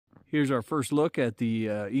Here's our first look at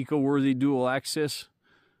the eco-worthy dual axis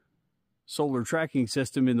solar tracking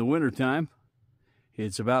system in the wintertime.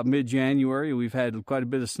 It's about mid-January. We've had quite a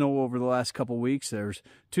bit of snow over the last couple weeks. There's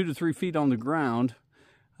 2 to 3 feet on the ground.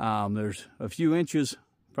 There's a few inches,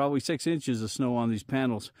 probably 6 inches of snow on these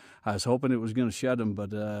panels. I was hoping it was going to shed them,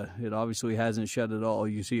 but it obviously hasn't shed at all.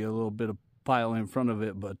 You see a little bit of pile in front of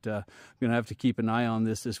it, but I'm going to have to keep an eye on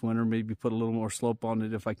this winter, maybe put a little more slope on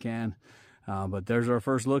it if I can. But there's our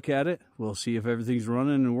first look at it. We'll see if everything's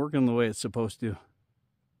running and working the way it's supposed to.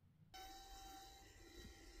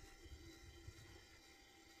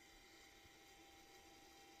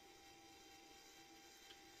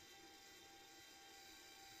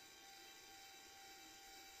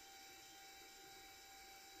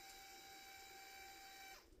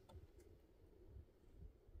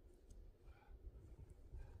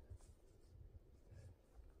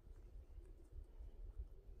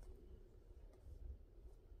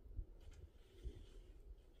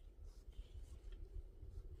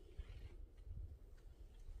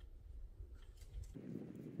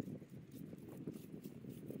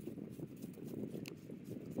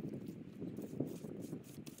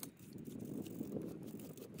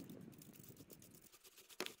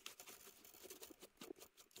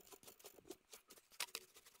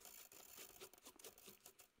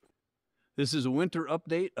 This is a winter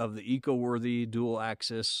update of the eco-worthy dual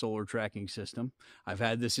axis solar tracking system. I've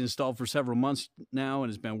had this installed for several months now and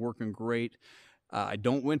it's been working great. I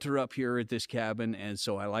don't winter up here at this cabin, and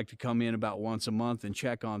so I like to come in about once a month and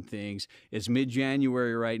check on things. It's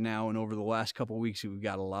mid-January right now, and over the last couple of weeks we've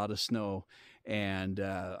got a lot of snow, and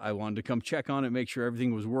I wanted to come check on it, make sure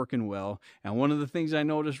everything was working well. And one of the things I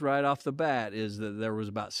noticed right off the bat is that there was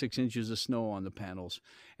about 6 inches of snow on the panels,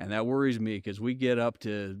 and that worries me because we get up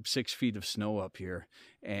to 6 feet of snow up here,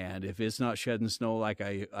 and if it's not shedding snow like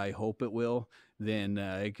I hope it will, then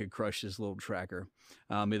it could crush this little tracker.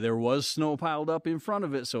 There was snow piled up in front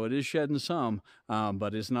of it, so it is shedding some,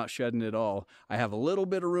 but it's not shedding at all. I have a little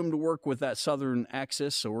bit of room to work with that southern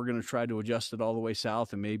axis, so we're going to try to adjust it all the way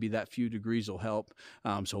south, and maybe that few degrees will help.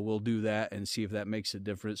 So we'll do that and see if that makes a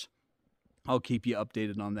difference. I'll keep you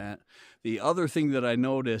updated on that. The other thing that I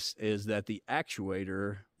noticed is that the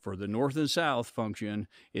actuator for the north and south function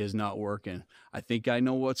is not working. I think I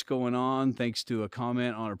know what's going on thanks to a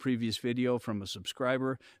comment on a previous video from a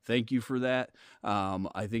subscriber. Thank you for that.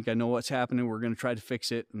 I think I know what's happening. We're going to try to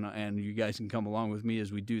fix it, and you guys can come along with me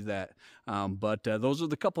as we do that. But those are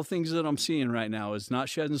the couple things that I'm seeing right now. It's not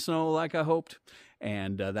shedding snow like I hoped,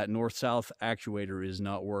 and that north-south actuator is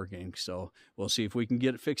not working. So we'll see if we can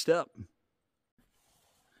get it fixed up.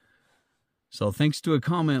 So thanks to a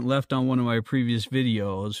comment left on one of my previous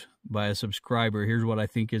videos by a subscriber, here's what I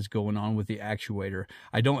think is going on with the actuator.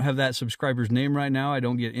 I don't have that subscriber's name right now. I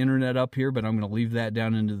don't get internet up here, but I'm going to leave that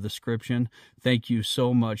down in the description. Thank you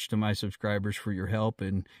so much to my subscribers for your help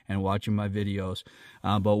and watching my videos.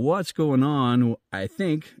 But what's going on, I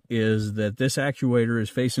think, is that this actuator is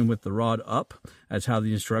facing with the rod up. That's how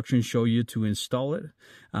the instructions show you to install it.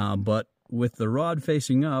 But with the rod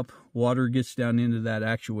facing up, water gets down into that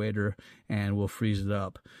actuator and will freeze it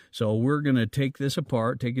up. So we're going to take this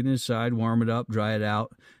apart, take it inside, warm it up, dry it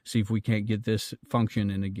out, see if we can't get this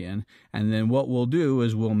functioning again. And then what we'll do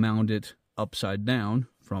is we'll mount it upside down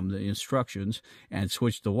from the instructions and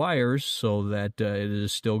switch the wires so that it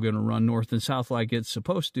is still going to run north and south like it's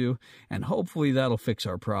supposed to, and hopefully that'll fix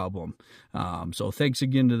our problem. So thanks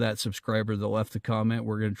again to that subscriber that left the comment.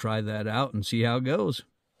 We're going to try that out and see how it goes.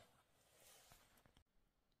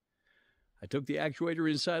 I took the actuator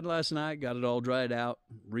inside last night, got it all dried out,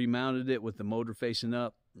 remounted it with the motor facing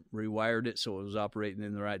up, rewired it so it was operating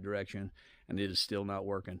in the right direction, and it is still not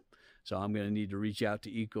working. So I'm going to need to reach out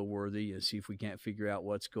to eco-worthy and see if we can't figure out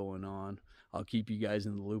what's going on. I'll keep you guys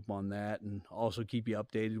in the loop on that, and also keep you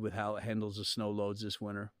updated with how it handles the snow loads this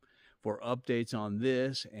winter. For updates on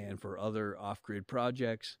this and for other off-grid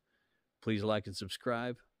projects, please like and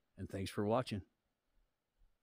subscribe, and thanks for watching.